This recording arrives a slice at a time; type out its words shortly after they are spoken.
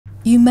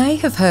You may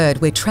have heard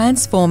we're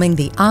transforming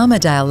the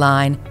Armidale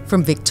line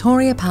from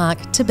Victoria Park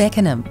to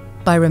Beckenham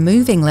by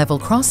removing level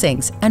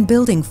crossings and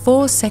building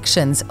 4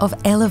 sections of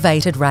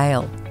elevated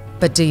rail.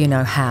 But do you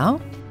know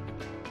how?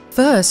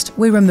 First,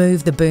 we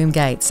remove the boom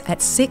gates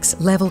at 6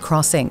 level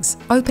crossings,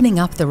 opening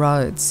up the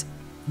roads.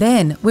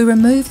 Then we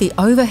remove the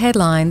overhead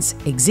lines,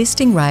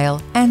 existing rail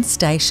and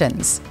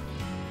stations.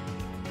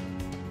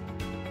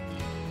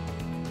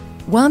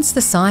 Once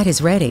the site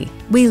is ready,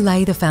 we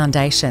lay the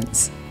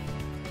foundations.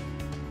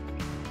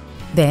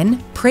 Then,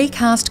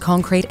 precast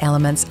concrete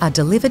elements are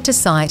delivered to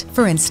site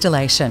for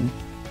installation.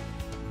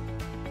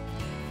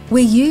 We're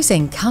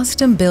using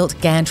custom-built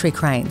gantry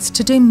cranes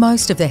to do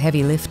most of the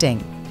heavy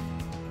lifting.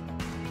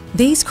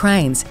 These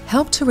cranes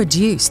help to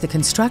reduce the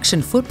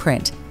construction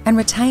footprint and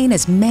retain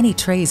as many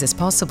trees as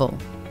possible.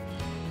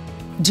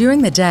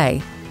 During the day,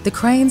 the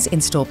cranes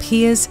install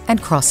piers and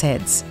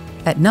crossheads.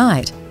 At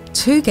night,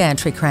 2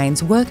 gantry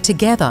cranes work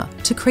together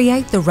to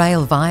create the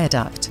rail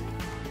viaduct.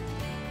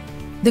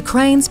 The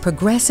cranes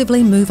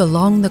progressively move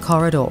along the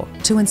corridor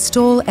to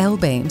install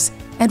L-beams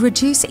and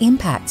reduce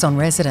impacts on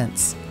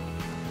residents.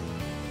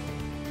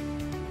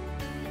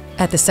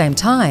 At the same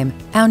time,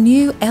 our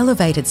new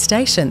elevated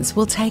stations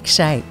will take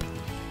shape.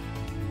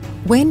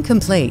 When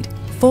complete,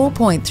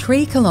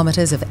 4.3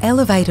 kilometres of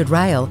elevated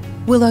rail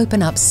will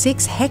open up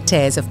 6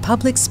 hectares of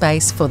public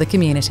space for the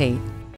community.